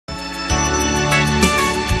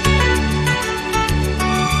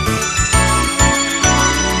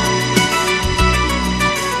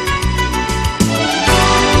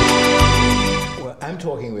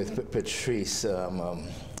Patrice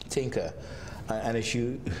Tinker. And as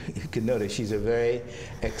you can notice, she's a very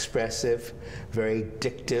expressive, very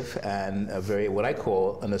dictative, and a very, what I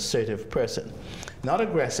call, an assertive person. Not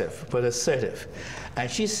aggressive, but assertive. And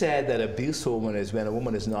she said that abuse for a woman is when a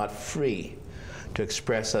woman is not free to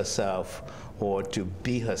express herself or to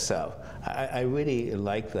be herself. I really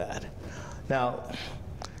like that. Now,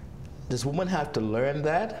 does woman have to learn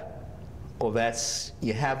that? Or that's,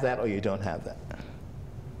 you have that or you don't have that?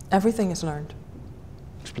 Everything is learned.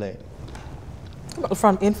 Explain. Well,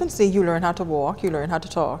 from infancy, you learn how to walk, you learn how to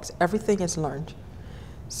talk. Everything is learned.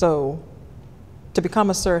 So, to become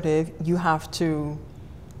assertive, you have to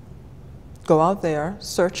go out there,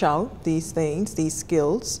 search out these things, these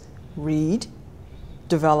skills, read,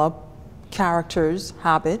 develop characters,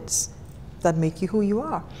 habits that make you who you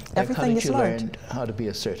are. Like, everything is learned. How did you learn how to be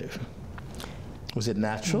assertive? Was it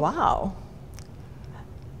natural? Wow.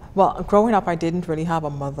 Well, growing up, I didn't really have a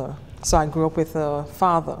mother. So I grew up with a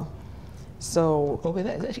father. So. Oh,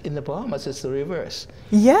 but in the Bahamas, it's the reverse.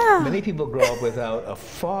 Yeah. Many people grow up without a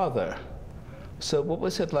father. So what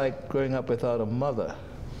was it like growing up without a mother?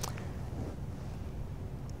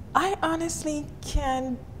 I honestly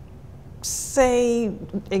can't say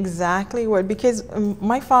exactly what, because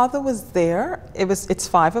my father was there. It's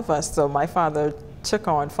 5 of us, so my father took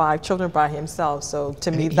on 5 children by himself. So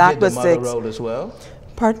to me, that was 6. He did the mother role as well?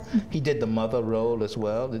 Pardon? He did the mother role as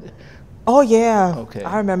well? Oh, yeah. Okay.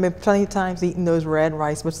 I remember plenty of times eating those red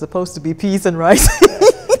rice, which is supposed to be peas and rice.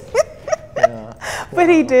 Yeah. But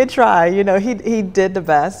he did try, you know, he did the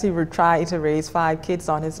best. He would try to raise 5 kids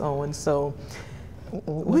on his own, so.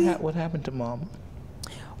 What happened to Mom?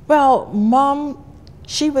 Well, Mom,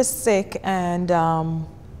 she was sick, and I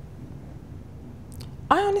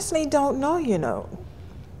honestly don't know, you know.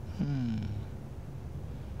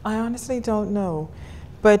 I honestly don't know.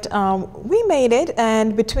 But we made it,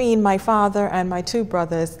 and between my father and my 2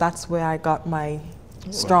 brothers, that's where I got my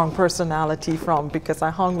strong personality from, because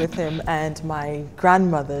I hung with him and my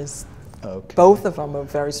grandmothers. Okay. Both of them are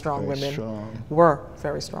very strong women. Strong. Were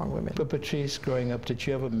very strong women. But Patrice, growing up, did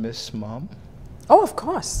you ever miss Mom? Oh, of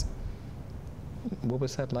course. What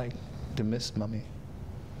was that like, to miss Mommy?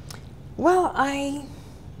 Well,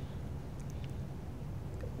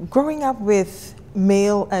 growing up with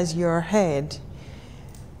male as your head,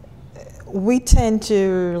 we tend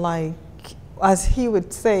to, like, as he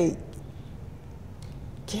would say,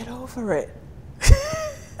 get over it.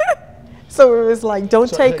 So it was like, don't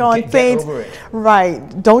take on things. Get over it.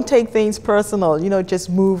 Right. Don't take things personal. You know, just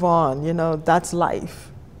move on. You know, that's life.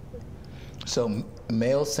 So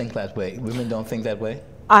males think that way. Women don't think that way?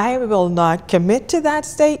 I will not commit to that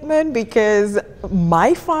statement, because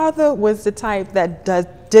my father was the type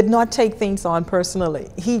that did not take things on personally.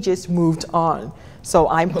 He just moved on. So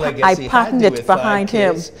I patented it behind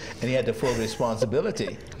him. And he had the full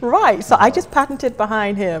responsibility. Right. So I just patented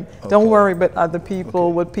behind him. Okay. Don't worry about other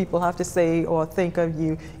people, what people have to say or think of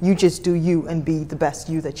you. You just do you and be the best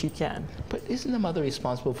you that you can. But isn't the mother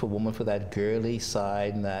responsible for woman for that girly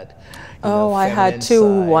side and that? I had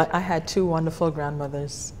 2. I had 2 wonderful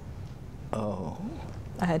grandmothers. Oh.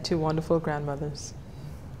 I had 2 wonderful grandmothers.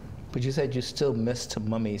 But you said you still missed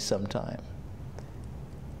Mommy sometime.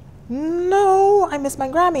 No, I miss my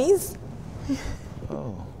Grammys.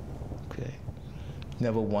 Oh, okay.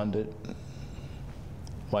 Never wondered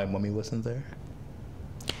why Mommy wasn't there?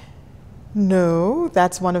 No,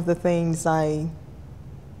 that's one of the things I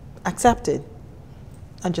accepted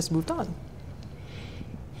and just moved on.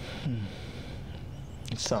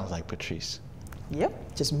 It sounds like Patrice.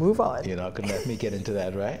 Yep, just move on. You're not going to let me get into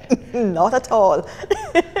that, right? Not at all.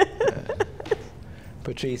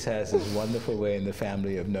 Patrice has this wonderful way in the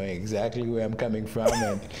family of knowing exactly where I'm coming from,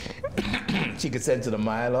 and she could sense it a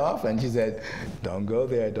mile off, and she said, don't go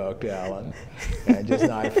there, Dr. Allen. And just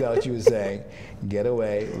now I felt you were saying, get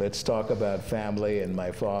away, let's talk about family and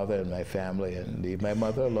my father and my family, and leave my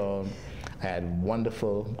mother alone. I had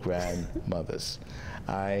wonderful grandmothers.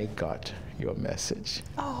 I got your message.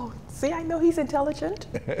 Oh, see, I know he's intelligent.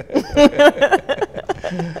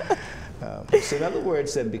 So in other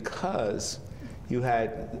words, then, because you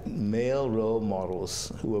had male role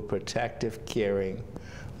models who were protective, caring,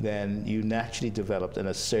 then you naturally developed an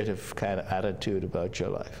assertive kind of attitude about your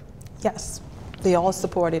life. Yes, they all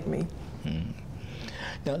supported me.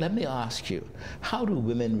 Now let me ask you, how do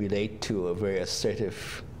women relate to a very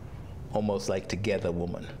assertive, almost like together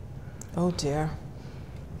woman? Oh dear.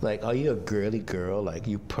 Like, are you a girly girl, like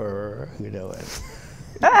you purr, you know, and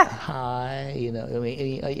hi, you know, I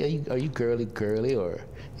mean, are you girly or?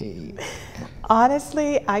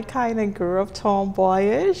 Honestly, I kind of grew up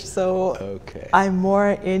tomboyish, so okay. I'm more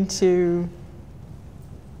into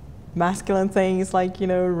masculine things like, you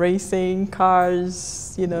know, racing,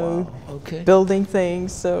 cars, you know, Wow. Okay. building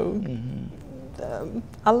things. So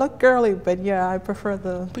I look girly, but yeah, I prefer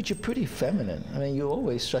the... But you're pretty feminine. I mean, you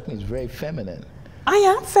always struck me as very feminine. I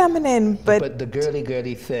am feminine, but the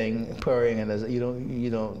girly thing, purring, and you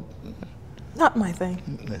don't. not my thing.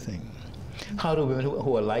 The thing. How do women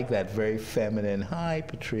who are like that, very feminine, hi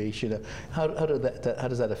Patrice, you know, how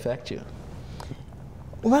does that affect you?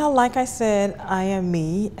 Well, like I said, I am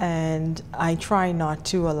me, and I try not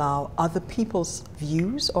to allow other people's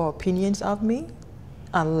views or opinions of me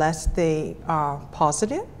unless they are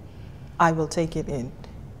positive. I will take it in,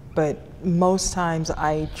 but most times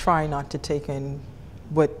I try not to take in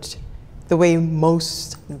the way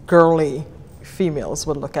most girly females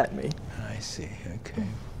would look at me. I see. Okay.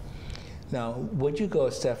 Now, would you go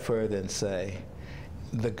a step further and say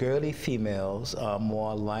the girly females are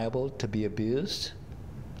more liable to be abused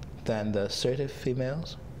than the assertive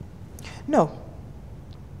females? No.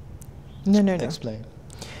 No, no, no. Explain.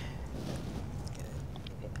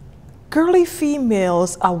 Girly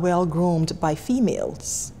females are well groomed by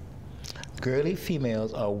females. Girly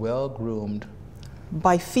females are well groomed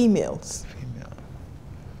by females. Female.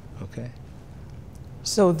 Okay.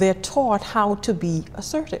 So they're taught how to be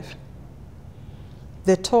assertive.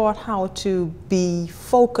 They're taught how to be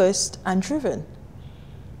focused and driven.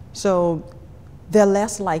 So they're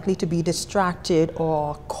less likely to be distracted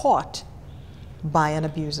or caught by an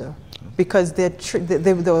abuser because they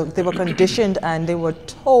were conditioned and they were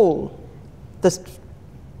told the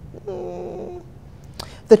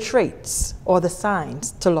traits or the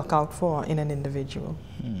signs to look out for in an individual.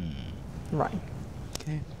 Right.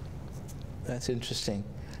 Okay. That's interesting.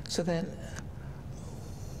 So then,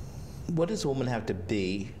 what does a woman have to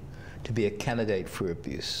be a candidate for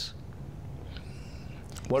abuse?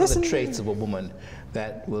 What are the traits of a woman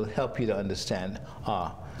that will help you to understand,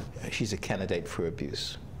 she's a candidate for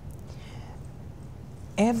abuse?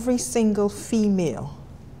 Every single female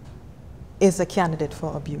is a candidate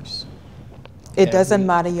for abuse. It doesn't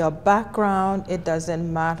matter your background, it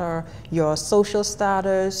doesn't matter your social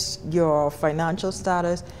status, your financial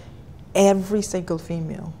status. Every single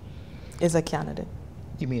female is a candidate.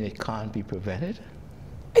 You mean it can't be prevented?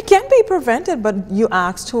 It can be prevented, but you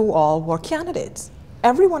asked who all were candidates.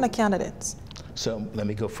 Everyone are candidates. So let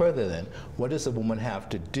me go further then. What does a woman have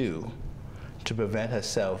to do to prevent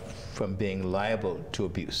herself from being liable to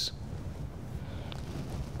abuse?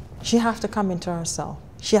 She has to come into herself.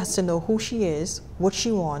 She has to know who she is, what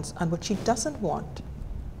she wants, and what she doesn't want.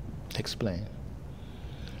 Explain.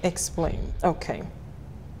 Explain. Okay.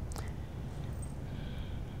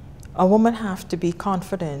 A woman has to be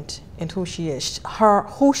confident in who she is.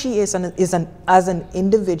 Who she is, as an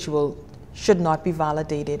individual should not be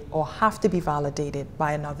validated or have to be validated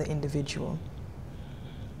by another individual.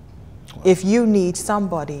 Wow. If you need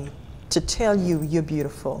somebody to tell you you're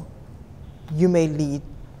beautiful, you may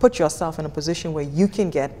put yourself in a position where you can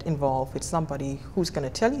get involved with somebody who's going to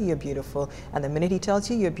tell you you're beautiful, and the minute he tells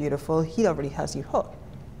you you're beautiful, he already has you hooked.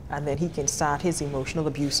 And then he can start his emotional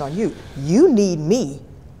abuse on you. You need me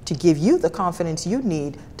to give you the confidence you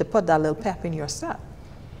need to put that little pep in your step.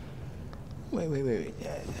 Wait.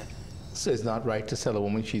 So it's not right to tell a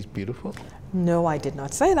woman she's beautiful? No, I did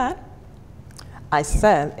not say that. I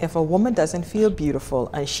said if a woman doesn't feel beautiful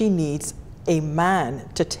and she needs a man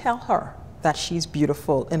to tell her that she's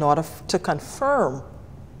beautiful in order to confirm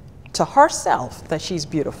to herself that she's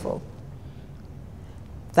beautiful,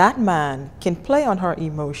 that man can play on her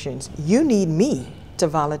emotions. You need me to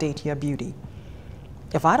validate your beauty.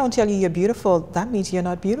 If I don't tell you you're beautiful, that means you're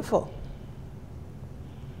not beautiful.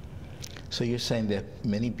 So you're saying there are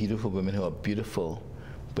many beautiful women who are beautiful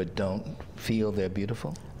but don't feel they're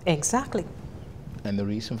beautiful? Exactly. And the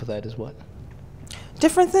reason for that is what?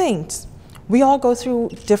 Different things. We all go through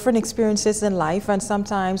different experiences in life, and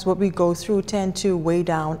sometimes what we go through tend to weigh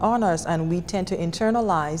down on us, and we tend to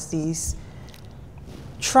internalize these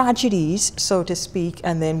tragedies, so to speak,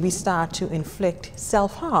 and then we start to inflict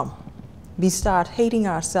self-harm. We start hating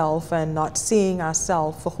ourselves and not seeing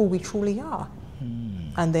ourselves for who we truly are.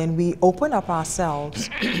 And then we open up ourselves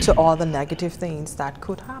to all the negative things that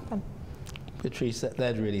could happen. Patrice,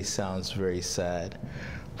 that really sounds very sad.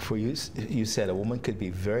 For you, you said a woman could be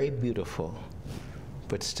very beautiful,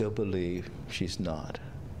 but still believe she's not.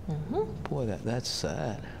 Boy, that's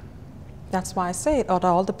sad. That's why I say it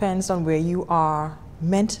all depends on where you are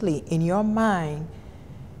mentally, in your mind.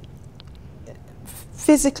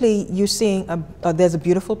 Physically, you're seeing there's a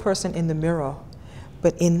beautiful person in the mirror,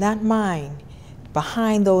 but in that mind,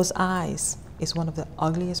 behind those eyes, is one of the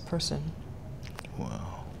ugliest person.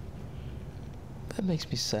 Wow. That makes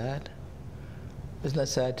me sad. Isn't that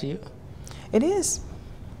sad to you? It is.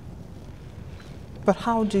 But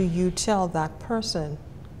how do you tell that person,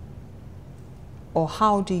 or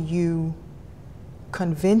how do you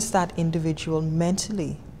convince that individual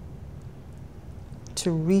mentally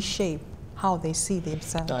to reshape how they see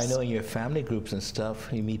themselves? Now, I know in your family groups and stuff,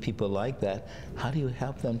 you meet people like that. How do you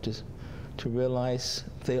help them to realize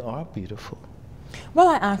they are beautiful? Well,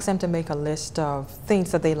 I ask them to make a list of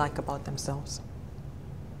things that they like about themselves.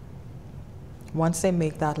 Once they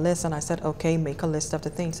make that list, and I said, okay, make a list of the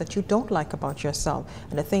things that you don't like about yourself.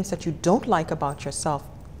 And the things that you don't like about yourself,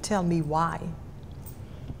 tell me why.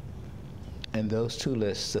 And those two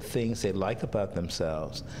lists, the things they like about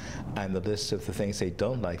themselves and the list of the things they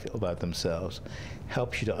don't like about themselves,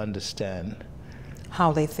 helps you to understand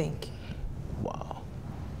how they think. Wow.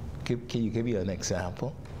 Can you give me an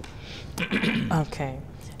example? Okay.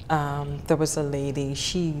 There was a lady,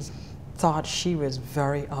 she thought she was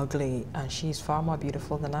very ugly, and she's far more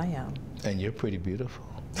beautiful than I am. And you're pretty beautiful.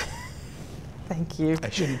 Thank you. I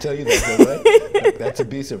shouldn't tell you that, though, right? That's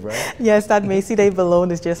abusive, right? Yes, that Macy Day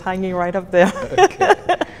balloon is just hanging right up there. Okay.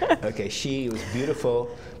 Okay, she was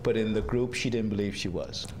beautiful, but in the group, she didn't believe she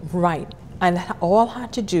was. Right. And all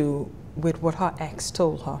had to do with what her ex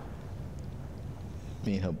told her.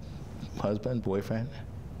 You mean her husband, boyfriend?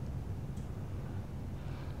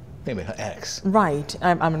 Maybe her ex. Right.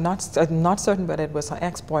 I'm not certain whether it was her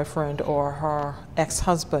ex-boyfriend or her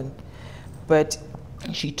ex-husband, but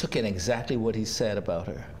she took in exactly what he said about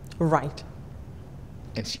her. Right.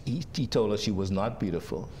 And he told her she was not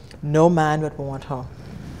beautiful. No man would want her.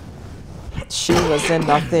 She was in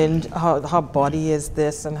nothing. Her body is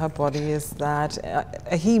this and her body is that.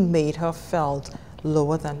 He made her felt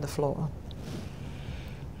lower than the floor.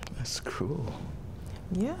 That's cruel.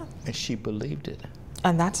 Yeah. And she believed it.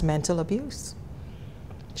 And that's mental abuse.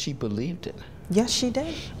 She believed it. Yes, she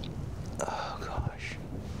did. Oh, gosh.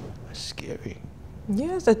 That's scary.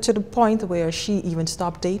 Yes, to the point where she even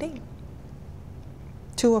stopped dating.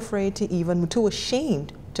 Too afraid to even, too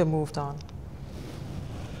ashamed to move on.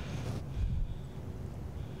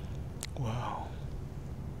 Wow.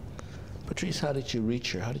 Patrice, how did you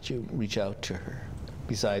reach her? How did you reach out to her,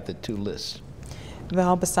 besides the two lists?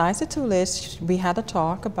 Well, besides the two lists, we had a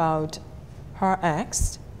talk about her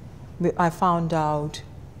ex. I found out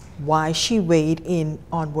why she weighed in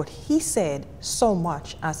on what he said so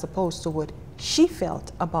much as opposed to what she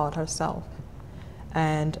felt about herself.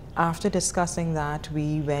 And after discussing that,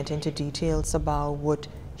 we went into details about what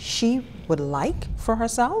she would like for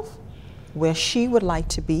herself, where she would like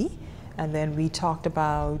to be, and then we talked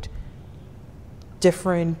about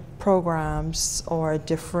different programs or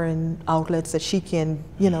different outlets that she can,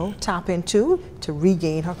 tap into to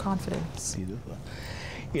regain her confidence. Beautiful.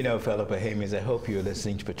 You know, fellow Bahamians, I hope you're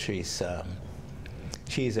listening to Patrice.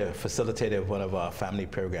 She's a facilitator of one of our family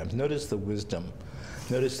programs. Notice the wisdom.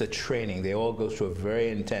 Notice the training. They all go through a very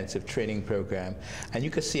intensive training program. And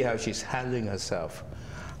you can see how she's handling herself.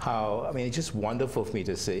 It's just wonderful for me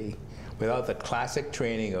to see. Without the classic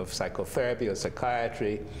training of psychotherapy or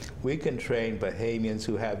psychiatry, we can train Bahamians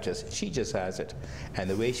who have she just has it. And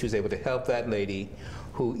the way she was able to help that lady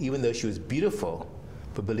who, even though she was beautiful,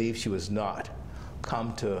 but believed she was not,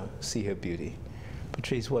 come to see her beauty.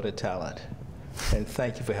 Patrice, what a talent. And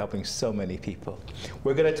thank you for helping so many people.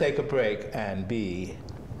 We're going to take a break and be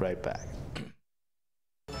right back.